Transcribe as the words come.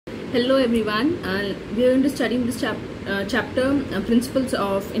Hello everyone, we are going to study in this chapter principles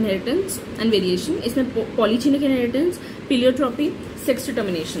of inheritance and variation. इसमें polygenic inheritance, pleiotropy, sex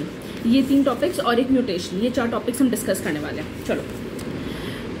determination, ये 3 topics और एक mutation, ये 4 topics हम discuss करने वाले हैं. चलो.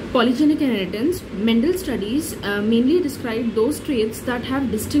 Polygenic inheritance. Mendel studies mainly described those traits that have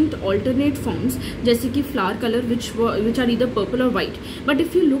distinct alternate forms, जैसे कि flower color which are either purple or white. But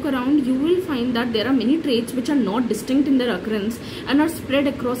if you look around, you will find that there are many traits which are not distinct in their occurrence and are spread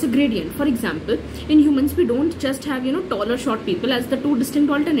across a gradient. For example, in humans we don't just have tall or short people as the 2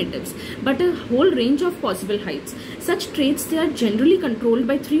 distinct alternatives, but a whole range of possible heights. Such traits, they are generally controlled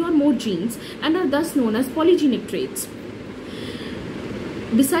by 3 or more genes and are thus known as polygenic traits.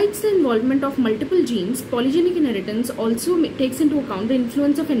 Besides the involvement of multiple genes, polygenic inheritance also takes into account the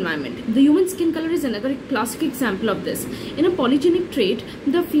influence of environment. The human skin color is another classic example of this. In a polygenic trait,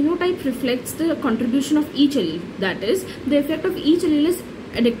 the phenotype reflects the contribution of each allele. That is, the effect of each allele is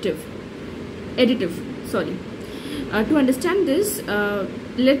additive. To understand this,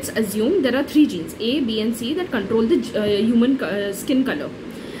 let's assume there are 3 genes, A, B and C, that control the human skin color.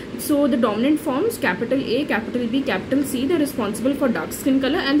 So the dominant forms, capital A, capital B, capital C, they are responsible for dark skin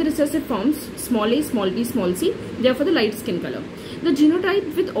color, and the recessive forms, small a, small b, small c, they are for the light skin color. The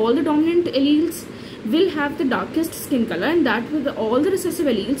genotype with all the dominant alleles will have the darkest skin color, and that with all the recessive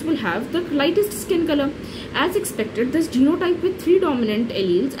alleles will have the lightest skin color. As expected, this genotype with 3 dominant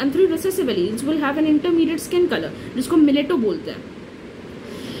alleles and 3 recessive alleles will have an intermediate skin color, जिसको मिलेटो बोलते हैं.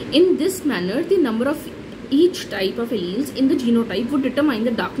 In this manner, the number of each type of alleles in the genotype would determine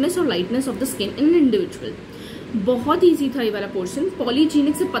the darkness or lightness of the skin in an individual. बहुत easy था ये वाला portion.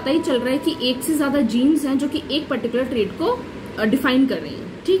 Polygenic से पता ही चल रहा है कि एक से ज्यादा जीन्स हैं जो कि एक पर्टिकुलर ट्रेट को डिफाइन कर रही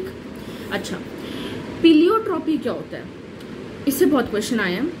हैं. ठीक. अच्छा, पीलियोट्रॉपी क्या होता है? इससे बहुत क्वेश्चन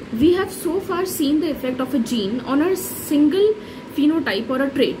आए हैं. We have so far seen the effect of a gene on a single phenotype or a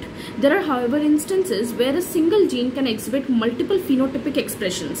trait. There are, however, instances where a single gene can exhibit multiple phenotypic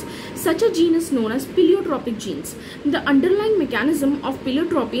expressions. Such a gene is known as pleiotropic genes. The underlying mechanism of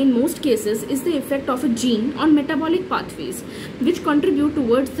pleiotropy in most cases is the effect of a gene on metabolic pathways, which contribute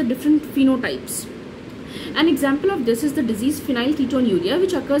towards the different phenotypes. An example of this is the disease phenylketonuria,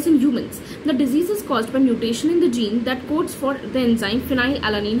 which occurs in humans. The disease is caused by mutation in the gene that codes for the enzyme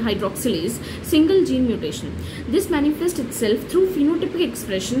phenylalanine hydroxylase, single gene mutation. This manifests itself through phenotypic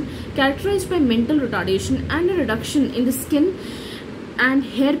expression characterized by mental retardation and a reduction in the skin and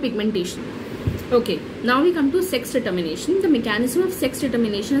hair pigmentation. Okay, now we come to sex determination. The mechanism of sex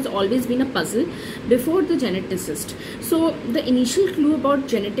determination has always been a puzzle before the geneticist. So the initial clue about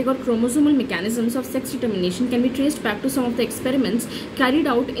genetic or chromosomal mechanisms of sex determination can be traced back to some of the experiments carried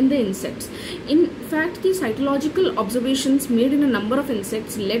out in the insects. In fact, the cytological observations made in a number of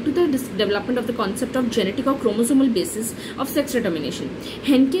insects led to the development of the concept of genetic or chromosomal basis of sex determination.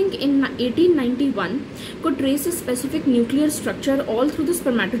 Henking in 1891 could trace a specific nuclear structure all through the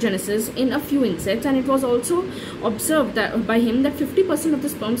spermatogenesis in a few insects, and it was also observed that by him that 50% of the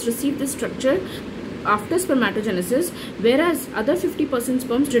sperms received this structure after spermatogenesis, whereas other 50%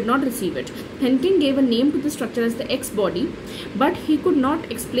 sperms did not receive it. Henking gave a name to the structure as the X body, but he could not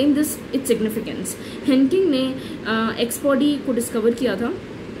explain its significance. Henking ने X body को discover किया था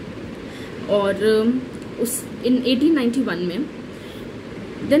और in 1891 में.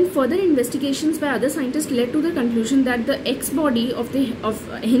 Then further investigations by other scientists led to the conclusion that the X body of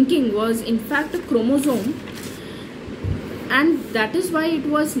Henking was in fact a chromosome, and that is why it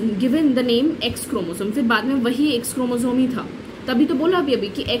was given the name X chromosome. फिर बाद में वही X chromosome ही था. तभी तो बोला अभी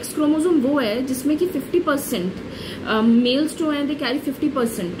कि X chromosome वो है जिसमें कि 50% मेल्स जो हैं they carry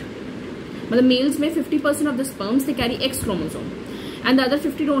 50%. मतलब मेल्स में 50% of the sperms they carry X chromosome, and the other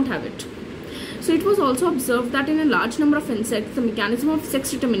 50 don't have it. So it was also observed that in a large number of insects, the mechanism of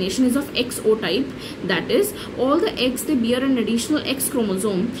sex determination is of XO type. That is, all the eggs they bear an additional X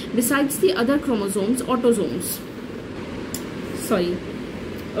chromosome besides the other chromosomes, autosomes.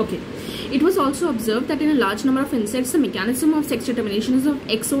 Okay. It was also observed that in a large number of insects, the mechanism of sex determination is of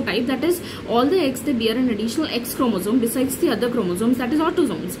XO type. That is, all the eggs they bear an additional X chromosome besides the other chromosomes, that is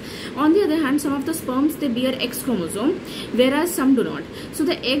autosomes. On the other hand, some of the sperms they bear X chromosome, whereas some do not. So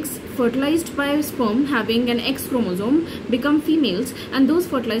the eggs fertilized by a sperm having an X chromosome become females, and those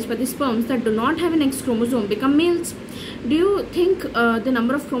fertilized by the sperms that do not have an X chromosome become males. Do you think the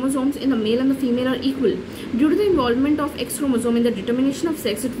number of chromosomes in the male and the female are equal? Due to the involvement of X chromosome in the determination of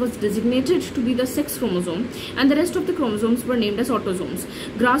sex, it was designated to be the sex chromosome, and the rest of the chromosomes were named as autosomes.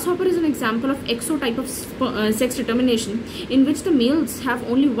 Grasshopper is an example of XO type of sex determination, in which the males have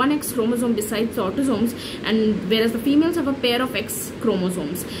only one X chromosome besides the autosomes, and whereas the females have a pair of X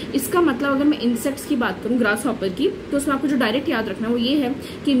chromosomes. इसका मतलब अगर मैं insects की बात करूँ grasshopper की, तो उसमें आपको जो डायरेक्ट याद रखना है वो ये है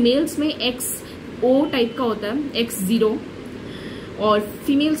कि मेल्स में XO टाइप का होता है, X0, और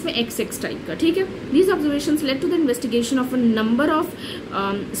फीमेल्स में XX टाइप का. ठीक है. These observations led to the investigation of a number of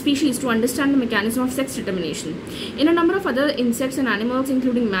species to understand the mechanism of sex determination. In a number of other insects and animals,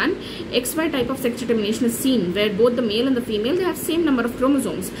 including man, XY type of sex determination is seen, where both the male and the female they have same number of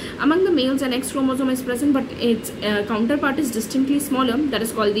chromosomes. Among the males, an X chromosome is present, but its counterpart is distinctly smaller. That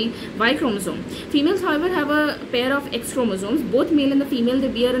is called the Y chromosome. Females, however, have a pair of X chromosomes. Both male and the female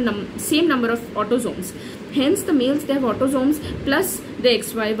they bear a same number of autosomes. Hence, the males they have autosomes plus the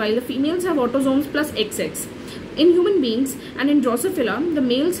XY, while the females have autosomes plus XX. In human beings and in Drosophila, the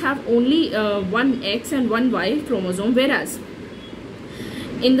males have only one X and one Y chromosome, whereas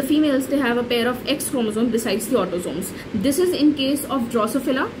in the females they have a pair of X chromosomes besides the autosomes. This is in case of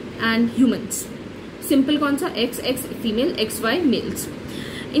Drosophila and humans. Simple concept: XX female, XY males.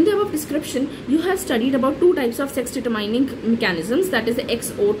 In the above description, you have studied about two types of sex determining mechanisms, that is the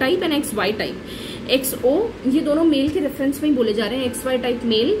XO type and XY type. XO ये दोनों mail के reference में ही बोले जा रहे हैं, XY type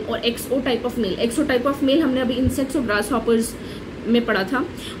mail और XO type of male. XO type of male हमने अभी इंसेक्ट्स और ग्रास हॉपर्स में पढ़ा था,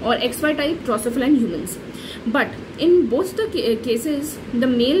 और XY type Drosophila and humans. But in both the cases, the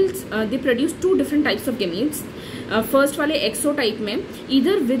males they produce two different types of gametes. First वाले एक्सो type में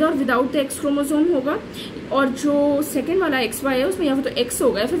इधर विद और विदाउट द एक्स क्रोमोसोम होगा, और जो सेकेंड वाला एक्स वाई है उसमें या तो एक्स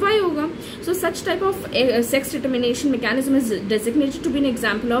होगा या फिर वाई होगा. सो such type of sex determination mechanism is designated to be an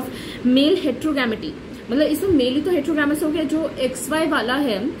example of male हेट्रोगैमेटी. मतलब इसमें मेल ही तो हेट्रोगैमस हो गया. जो एक्स वाई वाला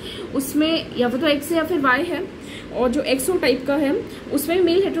है उसमें या तो एक्स है या फिर वाई है, और जो एक्सओ टाइप का है उसमें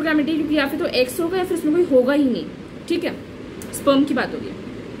मेल हेट्रोगैमेटी, क्योंकि या फिर तो एक्स होगा या फिर उसमें कोई होगा ही नहीं. ठीक है, स्पर्म की बात होगी.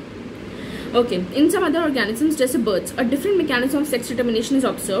 Okay, in some other organisms, जैसे birds, a different mechanism of sex determination is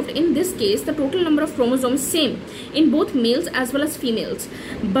observed. In this case, the total number of chromosomes same in both males as well as females,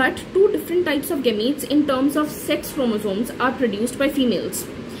 but two different types of gametes in terms of sex chromosomes are produced by females.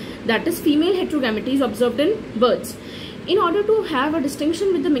 That is, female heterogamety is observed in birds. In order to have a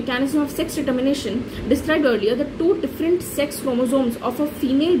distinction with the mechanism of sex determination described earlier, the two different sex chromosomes of a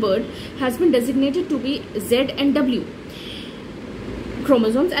female bird has been designated to be Z and W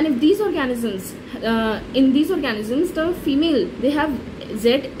chromosomes, and if these organisms in these organisms the female they have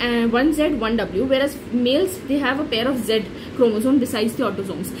Z and one Z one W, whereas males they have a pair of Z chromosome besides the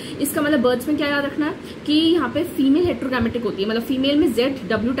autosomes. इसका मतलब birds में क्या याद रखना है कि यहाँ पे फीमेल हेट्रोगैमेटिक होती है, मतलब फीमेल में Z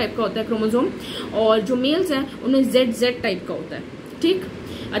W टाइप का होता है क्रोमोसोम, और जो मेल्स हैं उनमें Z Z टाइप का होता है. ठीक.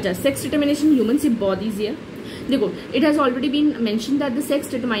 अच्छा, सेक्स डिटर्मिनेशन ह्यूमन से बहुत ईजी है. देखो, it has already been mentioned that the sex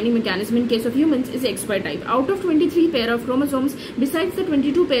determining mechanism in case of humans is XY type. Out of 23 pair of chromosomes, besides the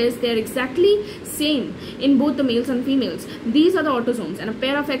 22 pairs, they are exactly same in both the males and females. These are the autosomes, and a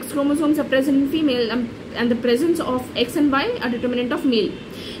pair of X chromosomes are present in female, and the presence of X and Y are determinant of male.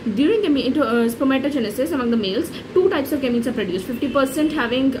 During spermatogenesis among the males, two types of gametes are produced, 50%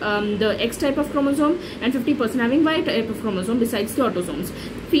 having the X type of chromosome and 50% having Y type of chromosome besides the autosomes.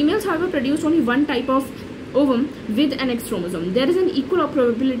 Females, however, produce only one type of ovum with an X chromosome. There is an equal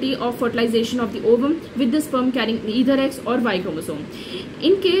probability of fertilization of the ovum with the sperm carrying either X or Y chromosome.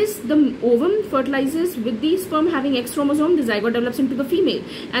 In case the ovum fertilizes with the sperm having X chromosome, the zygote develops into the female,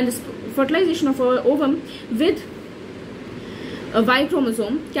 and the fertilization of a ovum with a Y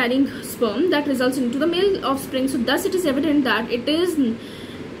chromosome carrying sperm that results into the male offspring. So thus it is evident that it is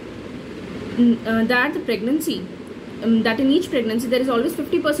that the pregnancy that in each pregnancy there is always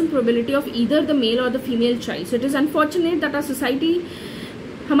 50% probability of either the male or the female child. So it is unfortunate that our society,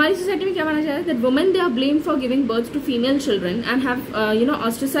 हमारी society में क्या माना जा रहा है, that women they are blamed for giving birth to female children and have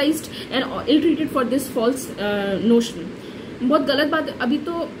ostracized and ill treated for this false notion. बहुत गलत बात.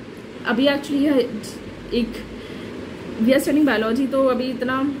 अभी एक्चुअली एक we are studying biology, तो अभी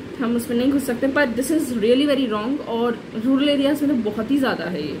इतना हम उसमें नहीं घुस सकते, पर this is really very wrong, और रूरल एरियाज में तो बहुत ही ज़्यादा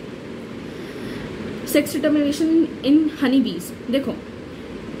है ये. सेक्स डिटर्मिनेशन इन हनी बीज. देखो,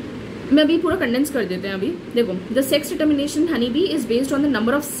 मैं अभी पूरा कंडेंस कर देते हैं. अभी देखो, the sex determination honey bee is based on the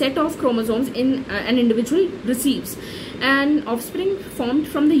number of set of chromosomes in an individual receives N offspring formed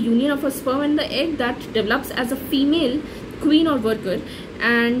from the union of a sperm and the egg that develops as a female queen or worker,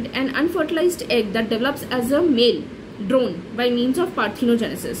 and an unfertilized egg that develops as a male drone by means of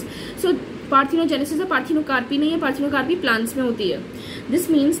parthenogenesis. So parthenogenesis है, parthenocarpy नहीं है, parthenocarpy plants में होती है. This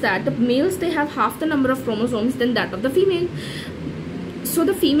means that the males, they have half the number of chromosomes than that of the female. So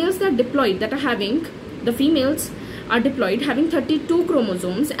the females that are diploid, that are having, the females are diploid having 32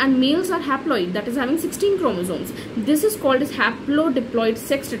 chromosomes, and males are haploid, that is having 16 chromosomes. This is called as haplodiploid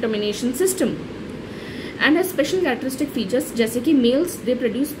sex determination system and has special characteristic features, जैसे कि males they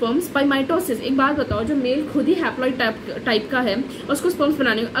produce sperms by mitosis. एक बात बताओ, जो mail खुद ही haploid type का है और उसको स्पर्म्स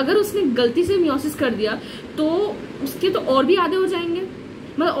बनाने, अगर उसने गलती से मियोसिस कर दिया तो उसके तो और भी आधे हो जाएंगे,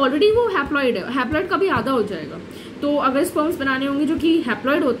 मतलब ऑलरेडी वो हैप्लॉइड है, हैप्लॉइड का भी आधा हो जाएगा. तो अगर स्पर्म्स बनाने होंगे जो कि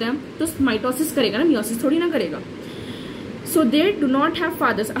हैप्लॉइड होते हैं तो माइटोसिस करेगा ना, मियोसिस थोड़ी ना करेगा. सो they do not have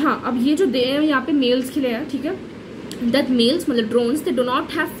fathers. हाँ, अब ये जो दे यहाँ पे मेल्स के लिए है, ठीक है, दैट मेल्स मतलब drones they do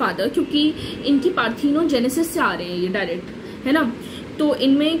not have father, क्योंकि इनकी पार्थिनोजेनेसिस से आ रहे हैं ये डायरेक्ट, है ना. तो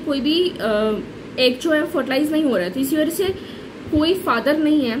इनमें कोई भी एग जो है फर्टिलाइज नहीं हो रहा है, तो इसी वजह से कोई फादर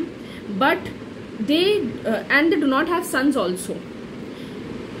नहीं है. But they and they do not have sons also,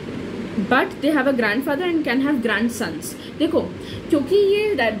 but they have a grand father and can have grand sons. देखो, क्योंकि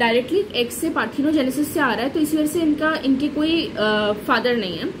ये डायरेक्टली एग से पार्थिनोजेनेसिस से आ रहा है, तो इसी वजह से इनके कोई फादर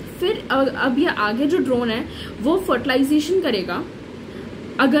नहीं है. फिर अब ये आगे जो ड्रोन है वो फर्टिलाइजेशन करेगा.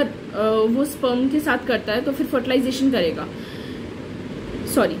 अगर वो स्पर्म के साथ करता है तो फिर फर्टिलाइजेशन करेगा.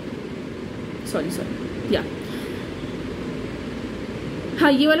 सॉरी या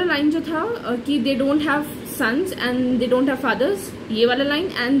हाँ, ये वाला लाइन जो था कि they don't have sons and they don't have fathers, ये वाला line,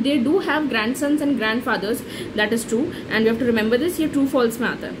 and they do have grandsons and grandfathers, that is true, and we have to remember this. ये true false में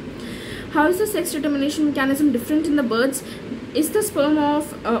आता है. How is the sex determination mechanism different in the birds? Is the sperm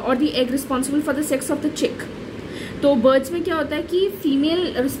of or the egg responsible for the sex of the chick? तो birds में क्या होता है कि female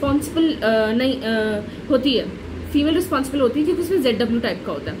responsible नहीं होती है, फीमेल रिस्पॉन्सिबल होती है क्योंकि उसमें ZW टाइप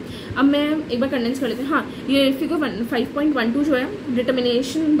का होता है. अब मैं एक बार कंडेंस कर लेते हैं. हाँ, ये फिगर 5.12 जो है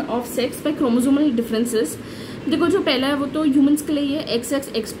determination of sex bye chromosomal differences. देखो, जो पहला है वो तो ह्यूमंस के लिए है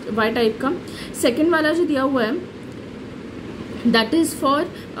XY टाइप का. सेकेंड वाला जो दिया हुआ है दैट इज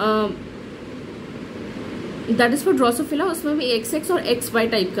फॉर ड्रोसोफिला, उसमें भी XX और XY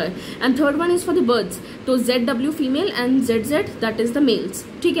टाइप का है. And third one is for the birds, तो ZW female and ZZ that is the mails.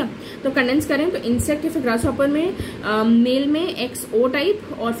 ठीक है, तो कंडेंस करें तो इंसेक्ट या फिर ग्रासहॉपर में मेल में XO टाइप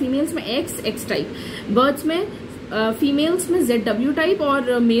और फीमेल्स में XX टाइप. बर्ड्स में फीमेल्स में ZW टाइप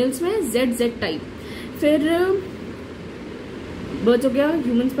और मेल्स में ZZ टाइप. फिर बर्ड्स हो गया,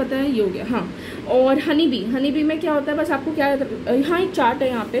 ह्यूमंस पता है, ये हो गया. हाँ, और हनी बी में क्या होता है, बस आपको क्या, यहाँ एक चार्ट है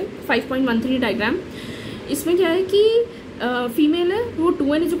यहाँ पे 5.13 डायग्राम. इसमें क्या है कि फीमेल है वो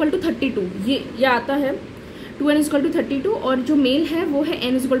 2n=32, ये आता है 2n=32, और जो मेल है वो है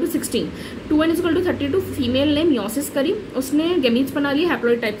n=16. 2n=32 फीमेल ने मियोसिस करी, उसने गैमीट्स बना लिए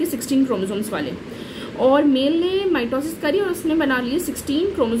हैप्लॉइड टाइप के 16 क्रोमोसोम्स वाले, और मेल ने माइटोसिस करी और उसने बना लिए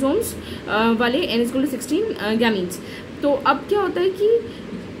 16 क्रोमोसोम्स वाले n=16 गैमीट्स. तो अब क्या होता है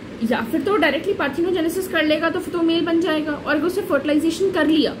कि या फिर तो डायरेक्टली पार्थिनोजेनेसिस कर लेगा तो फिर तो मेल बन जाएगा, और अगर उसने फर्टिलाइजेशन कर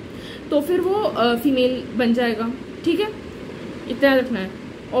लिया तो फिर वो फीमेल बन जाएगा. ठीक है, इतना रखना है.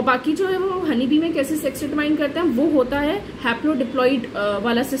 और बाकी जो है वो हनी बी में कैसे सेक्स डिटरमाइन करते हैं वो होता है हैप्लोडिप्लॉइड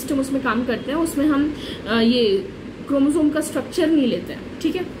वाला सिस्टम, उसमें काम करते हैं. उसमें हम ये क्रोमोसोम का स्ट्रक्चर नहीं लेते हैं.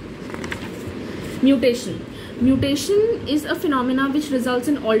 ठीक है. Mutation is a phenomena which results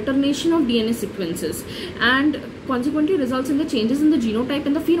in alternation of DNA sequences and consequently results in the changes in the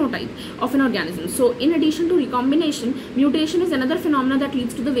genotype and the phenotype of an organism. So in addition to recombination, mutation is another phenomena that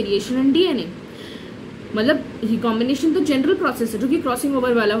leads to the variation in DNA. मतलब recombination तो general process है जो कि crossing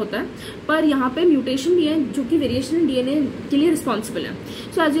over वाला होता है, पर यहाँ पे म्यूटेशन भी है जो कि वेरिएशन इन डीएनए के लिए रिस्पॉन्सिबल है.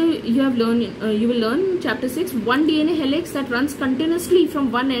 So as you will learn chapter 6, one DNA helix that runs continuously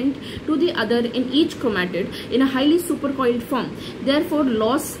from one end to the other in each chromatid in a highly supercoiled form. Therefore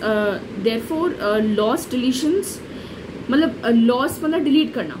loss deletions मतलब loss मतलब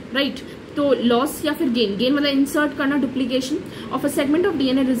delete करना, right. तो loss या फिर gain मतलब insert करना, duplication of a segment of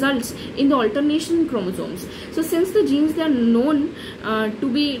DNA results in the alternation in chromosomes. So since the jeans they are known to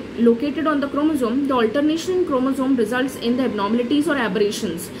be located on the chromosome, the alternation in chromosome results in the abnormalities और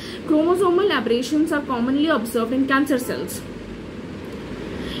aberrations. Chromosomal aberrations are commonly observed in cancer cells.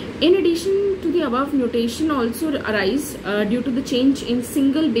 In addition to the above, mutation also arise due to the change in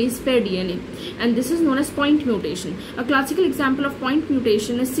single base pair DNA, and this is known as point mutation. A classical example of point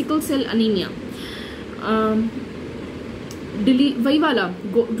mutation is sickle cell anemia. वही वाला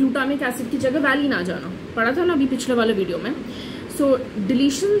glutamic acid की जगह valine आ जाना पड़ा था ना अभी पिछले वाले वीडियो में. So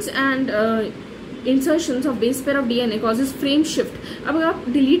deletions and insertions of base pair of DNA causes frame shift. अब अगर आप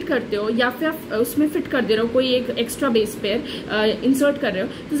डिलीट करते हो या फिर आप उसमें फिट कर दे रहे हो कोई एक एक्स्ट्रा बेस पेयर इंसर्ट कर रहे हो,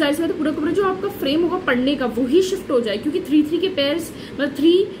 तो जाहिर सी बात है पूरा पूरा जो आपका फ्रेम होगा पढ़ने का वही शिफ्ट हो जाए, क्योंकि 3 के पेयर्स मतलब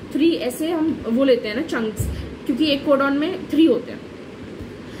 3 ऐसे हम वो लेते हैं ना चंक्स, क्योंकि एक कोडॉन में 3 होते हैं.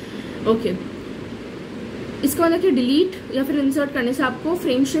 ओके, इसका मतलब कि डिलीट या फिर इंसर्ट करने से आपको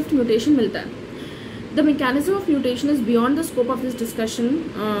फ्रेम शिफ्ट म्यूटेशन मिलता है. The mechanism of mutation is beyond the scope of this discussion,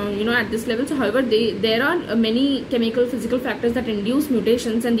 at this level. So, however, there are many chemical, physical factors that induce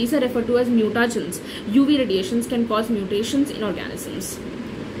mutations, and these are referred to as mutagens. UV radiations can cause mutations in organisms.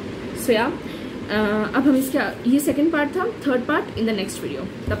 So, yeah. अब हम इसका ये second part था. Third part in the next video.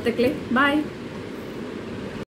 तब तक के लिए bye.